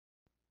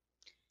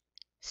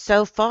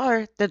So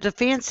far, the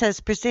defense has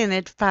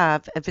presented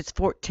 5 of its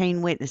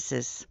 14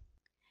 witnesses.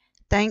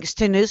 Thanks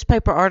to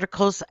newspaper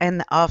articles and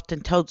the often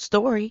told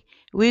story,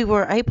 we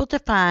were able to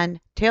find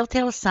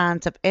telltale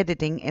signs of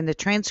editing in the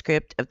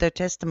transcript of their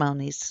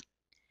testimonies.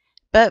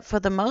 But for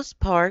the most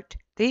part,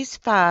 these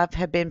 5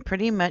 have been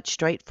pretty much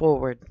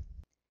straightforward.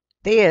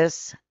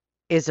 This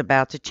is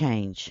about to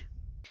change.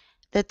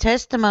 The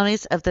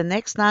testimonies of the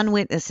next 9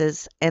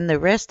 witnesses and the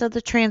rest of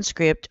the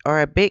transcript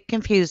are a bit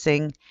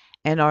confusing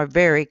and are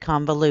very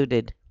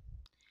convoluted.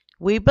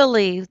 We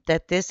believe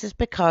that this is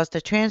because the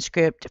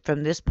transcript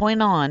from this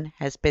point on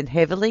has been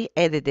heavily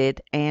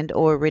edited and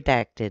or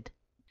redacted.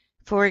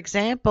 For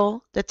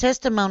example, the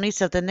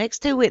testimonies of the next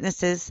 2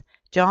 witnesses,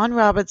 John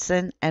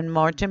Roberson and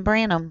Martin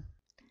Branham,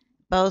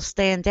 both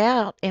stand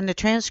out in the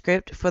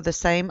transcript for the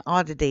same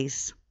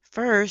oddities.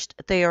 First,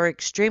 they are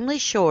extremely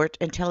short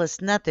and tell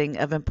us nothing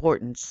of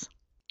importance.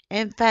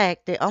 In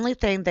fact, the only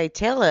thing they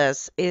tell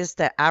us is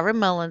that Ira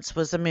Mullins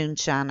was a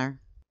moonshiner.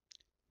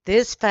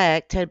 This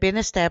fact had been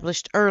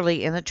established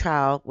early in the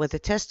trial with the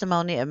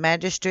testimony of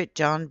Magistrate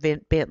John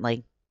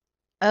Bentley.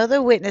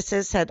 Other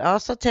witnesses had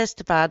also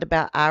testified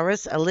about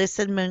Ira's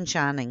illicit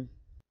moonshining.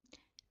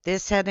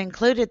 This had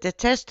included the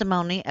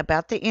testimony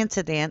about the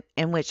incident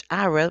in which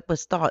Ira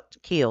was thought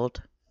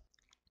killed.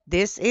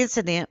 This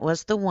incident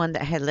was the one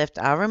that had left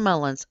Ira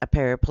Mullins a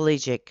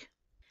paraplegic.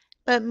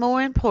 But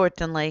more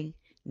importantly,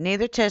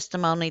 neither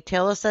testimony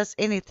tells us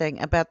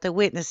anything about the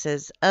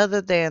witnesses other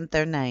than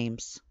their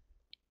names.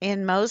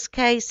 In most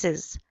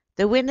cases,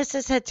 the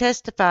witnesses had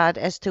testified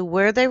as to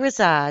where they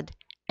reside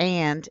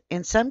and,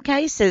 in some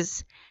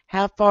cases,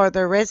 how far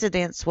their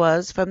residence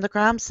was from the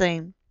crime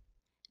scene.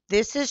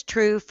 This is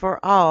true for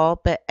all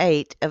but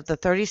 8 of the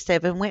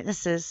 37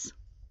 witnesses.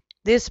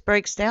 This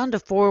breaks down to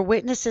 4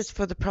 witnesses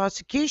for the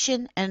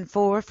prosecution and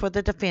 4 for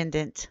the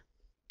defendant.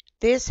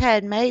 This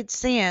had made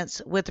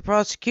sense with the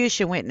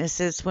prosecution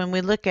witnesses when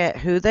we look at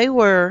who they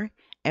were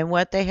and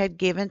what they had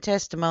given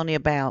testimony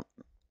about.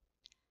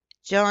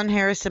 John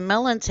Harrison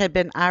Mullins had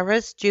been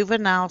Ira's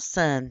juvenile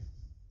son.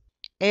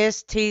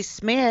 S.T.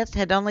 Smith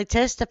had only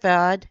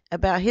testified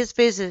about his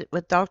visit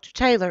with Dr.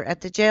 Taylor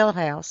at the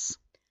jailhouse.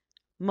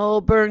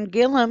 Mulburn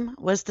Gillum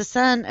was the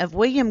son of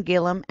William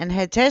Gillum and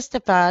had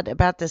testified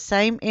about the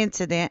same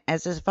incident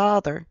as his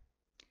father.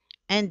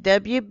 And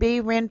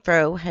W.B.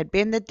 Renfro had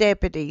been the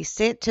deputy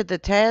sent to the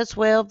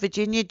Tazewell,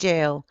 Virginia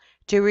jail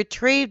to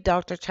retrieve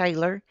Dr.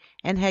 Taylor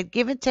and had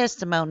given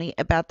testimony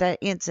about that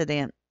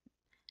incident.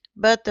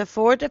 But the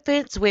 4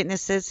 defense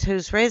witnesses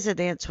whose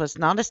residence was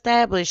not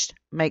established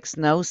makes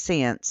no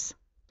sense.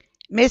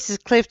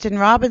 Mrs. Clifton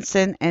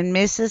Robinson and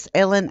Mrs.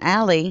 Ellen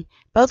Alley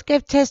both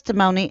gave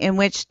testimony in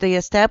which the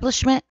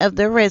establishment of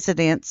their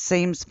residence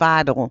seems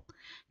vital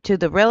to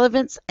the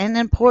relevance and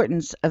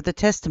importance of the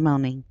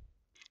testimony.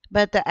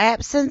 But the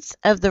absence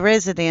of the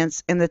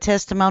residence in the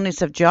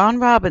testimonies of John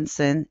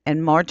Robinson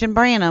and Martin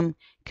Branham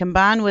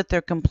combined with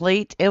their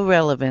complete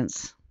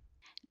irrelevance.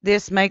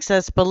 This makes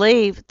us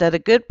believe that a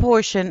good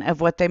portion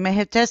of what they may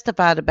have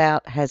testified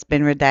about has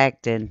been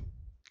redacted.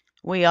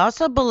 We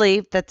also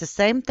believe that the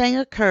same thing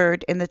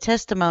occurred in the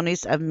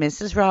testimonies of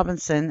Mrs.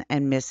 Robinson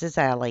and Mrs.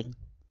 Alley.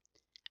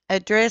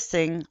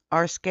 Addressing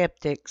our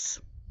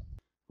skeptics.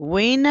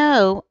 We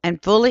know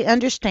and fully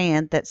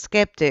understand that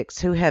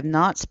skeptics who have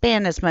not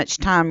spent as much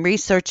time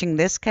researching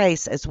this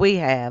case as we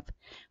have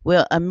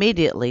will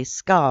immediately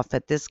scoff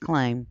at this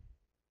claim.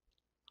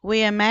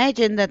 We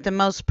imagine that the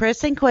most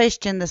pressing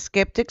question the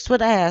skeptics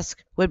would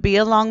ask would be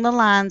along the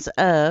lines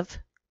of,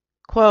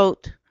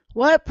 quote,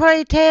 "What,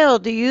 pray tell,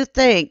 do you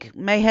think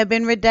may have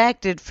been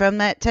redacted from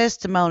that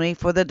testimony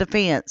for the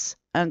defense?"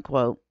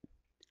 Unquote.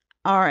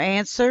 Our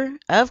answer,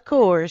 of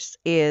course,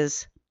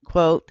 is,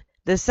 quote,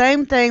 "The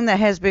same thing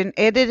that has been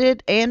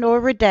edited and or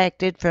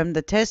redacted from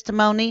the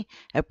testimony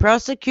of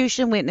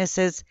prosecution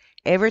witnesses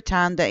every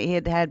time that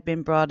it had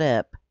been brought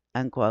up."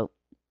 Unquote.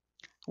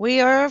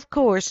 We are, of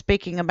course,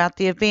 speaking about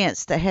the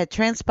events that had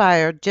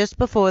transpired just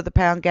before the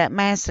Pound Gap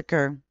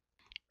Massacre,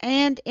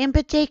 and in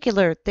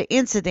particular the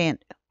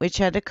incident which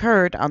had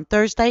occurred on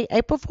Thursday,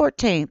 April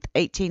 14th,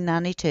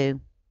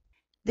 1892.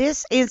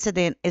 This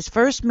incident is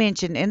first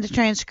mentioned in the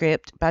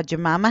transcript by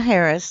Jemima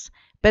Harris,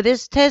 but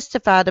is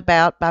testified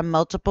about by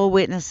multiple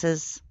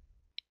witnesses.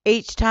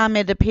 Each time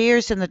it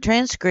appears in the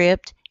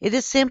transcript, it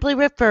is simply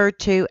referred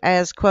to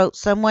as, quote,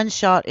 "someone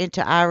shot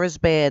into Ira's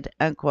bed,"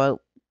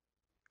 unquote.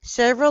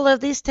 Several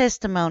of these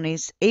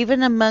testimonies,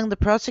 even among the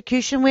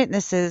prosecution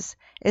witnesses,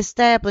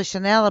 establish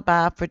an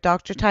alibi for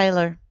Dr.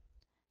 Taylor.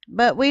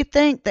 But we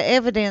think the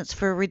evidence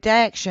for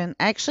redaction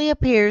actually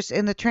appears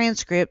in the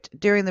transcript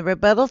during the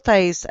rebuttal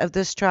phase of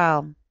this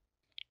trial.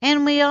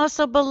 And we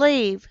also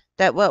believe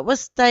that what was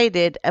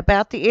stated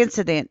about the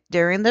incident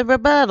during the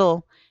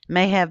rebuttal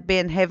may have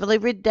been heavily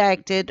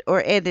redacted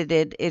or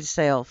edited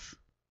itself.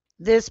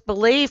 This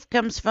belief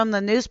comes from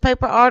the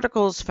newspaper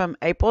articles from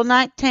April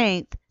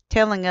 19th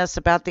telling us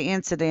about the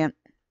incident,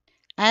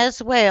 as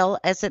well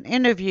as an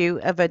interview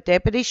of a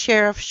deputy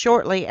sheriff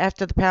shortly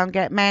after the Pound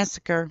Gap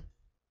Massacre.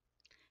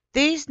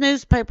 These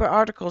newspaper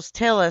articles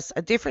tell us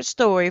a different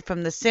story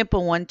from the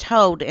simple one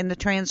told in the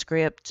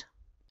transcript.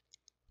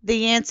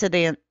 The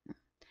incident.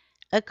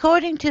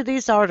 According to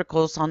these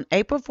articles, on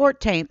April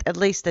 14th, at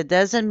least a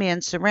dozen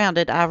men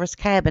surrounded Ira's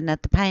cabin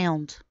at the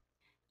pound.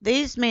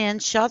 These men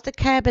shot the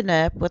cabin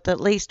up with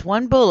at least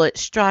one bullet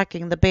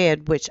striking the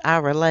bed which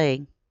Ira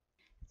lay.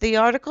 The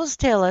articles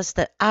tell us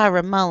that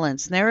Ira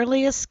Mullins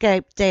narrowly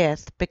escaped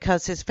death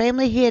because his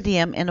family hid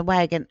him in a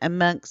wagon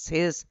amongst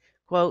his,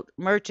 quote,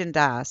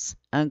 merchandise,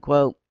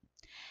 unquote.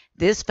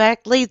 This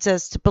fact leads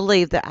us to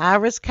believe that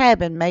Ira's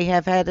cabin may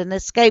have had an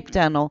escape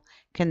tunnel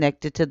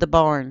connected to the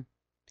barn.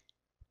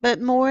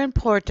 But more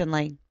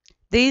importantly,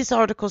 these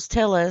articles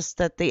tell us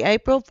that the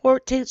April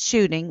 14th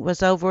shooting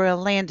was over a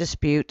land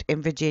dispute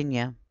in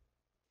Virginia.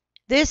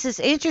 This is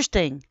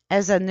interesting,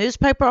 as a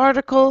newspaper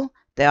article,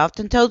 the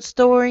often told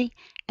story,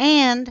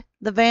 and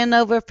the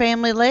Vanover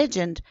family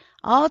legend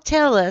all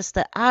tell us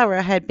that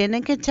Ira had been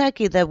in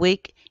Kentucky the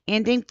week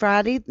ending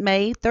Friday,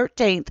 May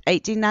 13,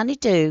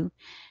 1892,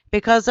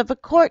 because of a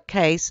court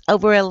case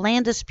over a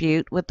land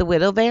dispute with the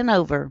widow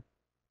Vanover.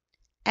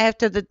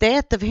 After the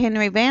death of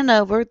Henry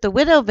Vanover, the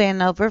widow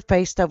Vanover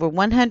faced over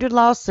 100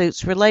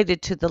 lawsuits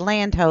related to the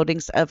land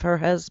holdings of her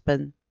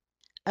husband.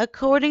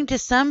 According to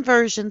some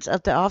versions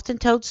of the often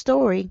told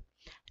story,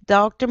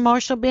 Dr.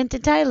 Marshall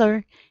Benton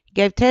Taylor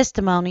gave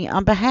testimony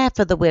on behalf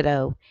of the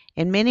widow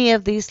in many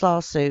of these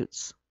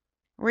lawsuits.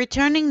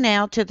 Returning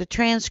now to the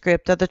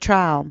transcript of the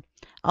trial,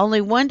 only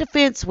one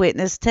defense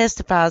witness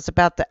testifies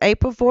about the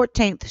April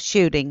 14th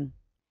shooting.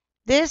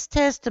 This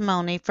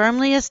testimony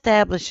firmly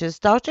establishes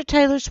Dr.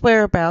 Taylor's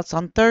whereabouts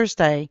on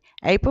Thursday,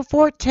 April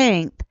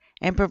 14th,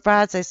 and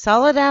provides a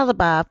solid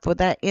alibi for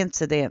that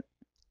incident.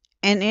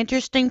 An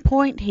interesting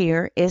point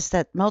here is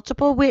that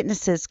multiple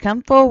witnesses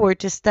come forward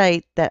to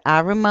state that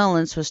Ira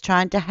Mullins was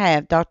trying to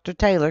have Dr.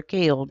 Taylor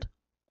killed.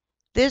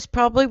 This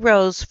probably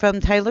rose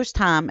from Taylor's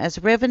time as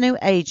a revenue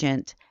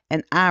agent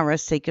and Ira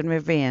seeking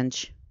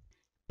revenge.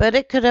 But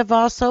it could have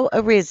also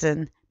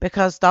arisen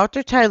because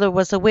Dr. Taylor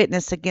was a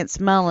witness against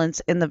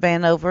Mullins in the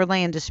Vanover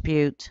land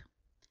dispute.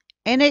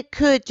 And it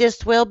could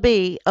just well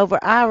be over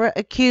Ira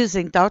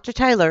accusing Dr.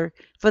 Taylor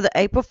for the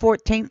April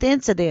 14th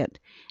incident.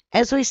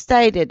 As we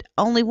stated,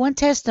 only one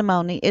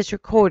testimony is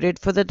recorded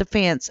for the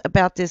defense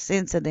about this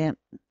incident.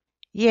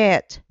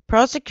 Yet,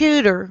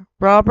 prosecutor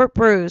Robert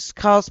Bruce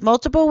calls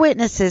multiple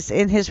witnesses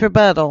in his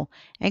rebuttal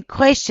and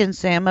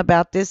questions them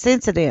about this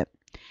incident.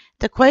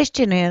 The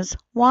question is,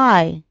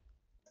 why?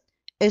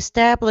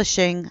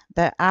 Establishing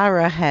that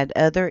Ira had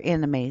other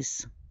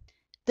enemies.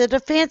 The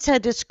defense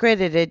had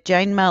discredited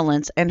Jane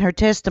Mullins and her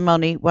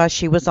testimony while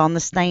she was on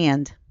the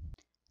stand.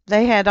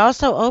 They had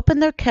also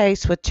opened their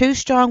case with two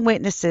strong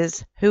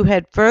witnesses who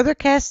had further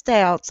cast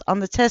doubts on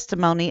the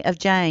testimony of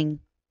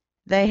Jane.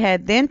 They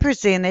had then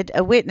presented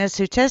a witness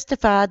who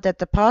testified that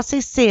the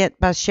posse sent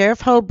by Sheriff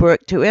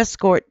Holbrook to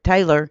escort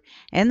Taylor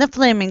and the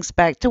Flemings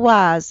back to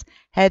Wise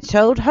had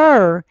told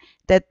her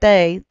that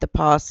they, the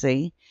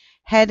posse,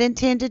 had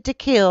intended to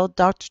kill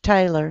Dr.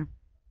 Taylor.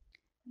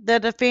 The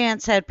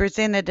defense had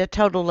presented a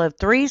total of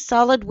 3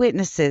 solid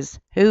witnesses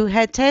who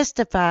had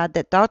testified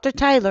that Dr.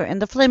 Taylor and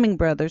the Fleming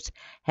brothers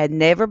had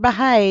never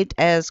behaved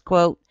as,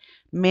 quote,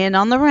 men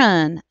on the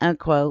run,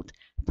 unquote,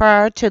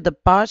 prior to the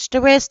botched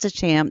arrest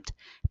attempt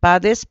by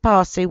this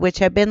posse which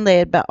had been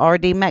led by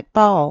R.D.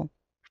 McFall.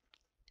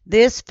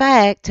 This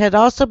fact had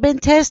also been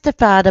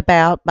testified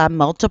about by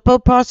multiple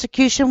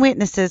prosecution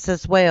witnesses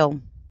as well.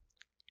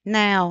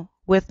 Now,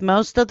 with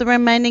most of the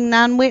remaining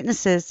 9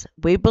 witnesses,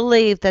 we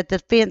believe that the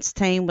defense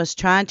team was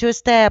trying to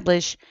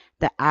establish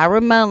that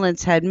Ira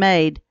Mullins had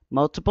made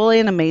multiple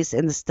enemies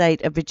in the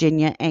state of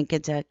Virginia and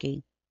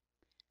Kentucky,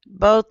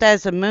 both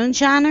as a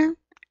moonshiner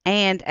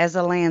and as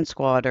a land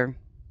squatter.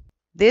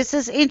 This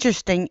is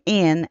interesting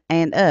in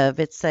and of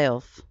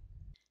itself,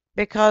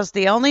 because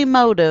the only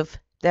motive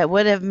that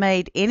would have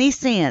made any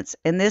sense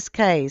in this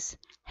case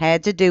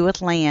had to do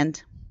with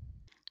land.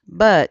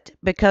 But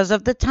because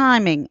of the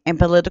timing and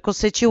political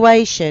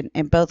situation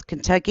in both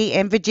Kentucky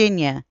and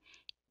Virginia,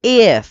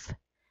 if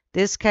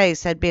this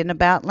case had been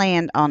about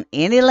land on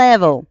any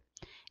level,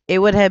 it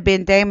would have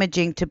been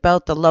damaging to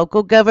both the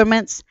local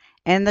governments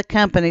and the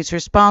companies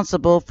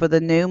responsible for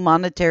the new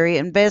monetary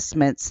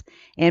investments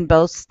in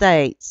both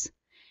states.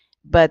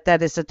 But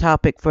that is a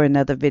topic for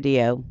another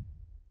video.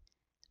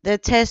 The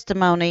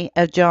testimony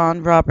of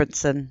John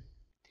Roberson.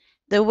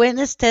 The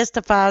witness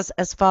testifies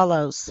as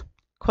follows,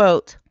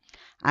 quote,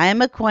 I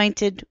am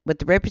acquainted with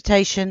the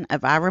reputation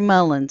of Ira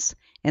Mullins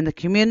in the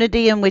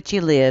community in which he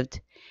lived,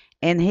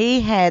 and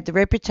he had the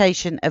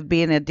reputation of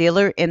being a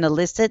dealer in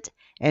illicit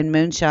and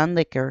moonshine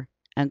liquor,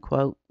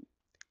 unquote.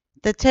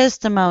 The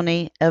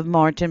testimony of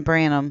Martin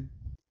Branham.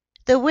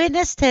 The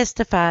witness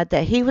testified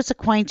that he was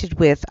acquainted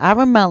with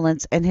Ira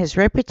Mullins and his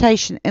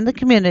reputation in the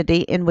community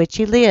in which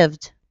he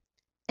lived,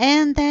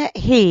 and that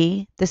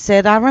he, the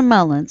said Ira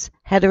Mullins,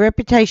 had a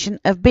reputation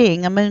of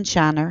being a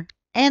moonshiner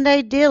and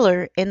a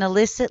dealer in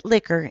illicit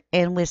liquor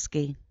and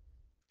whiskey.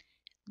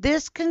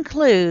 This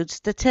concludes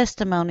the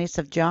testimonies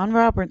of John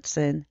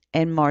Roberson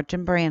and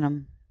Martin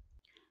Branham.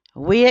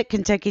 We at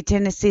Kentucky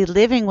Tennessee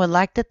Living would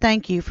like to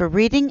thank you for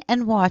reading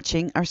and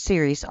watching our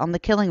series on the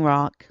Killing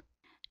Rock.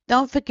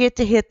 Don't forget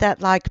to hit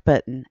that like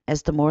button,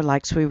 as the more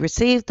likes we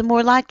receive, the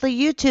more likely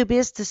YouTube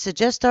is to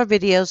suggest our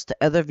videos to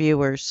other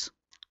viewers.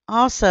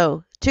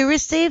 Also, to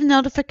receive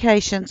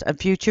notifications of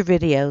future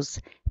videos,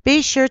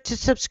 be sure to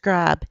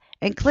subscribe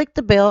and click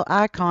the bell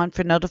icon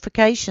for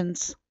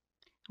notifications.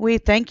 We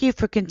thank you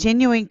for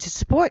continuing to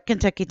support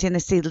Kentucky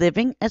Tennessee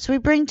Living as we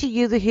bring to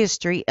you the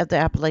history of the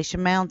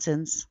Appalachian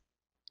Mountains.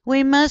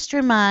 We must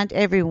remind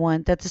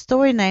everyone that the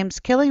story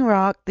names Killing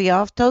Rock, The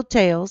Oft-Told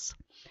Tales,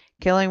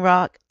 Killing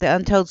Rock, The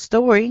Untold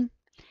Story,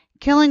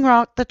 Killing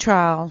Rock, The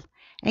Trial,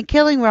 and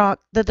Killing Rock,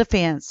 The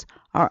Defense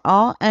are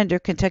all under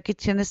Kentucky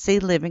Tennessee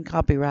Living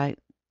copyright.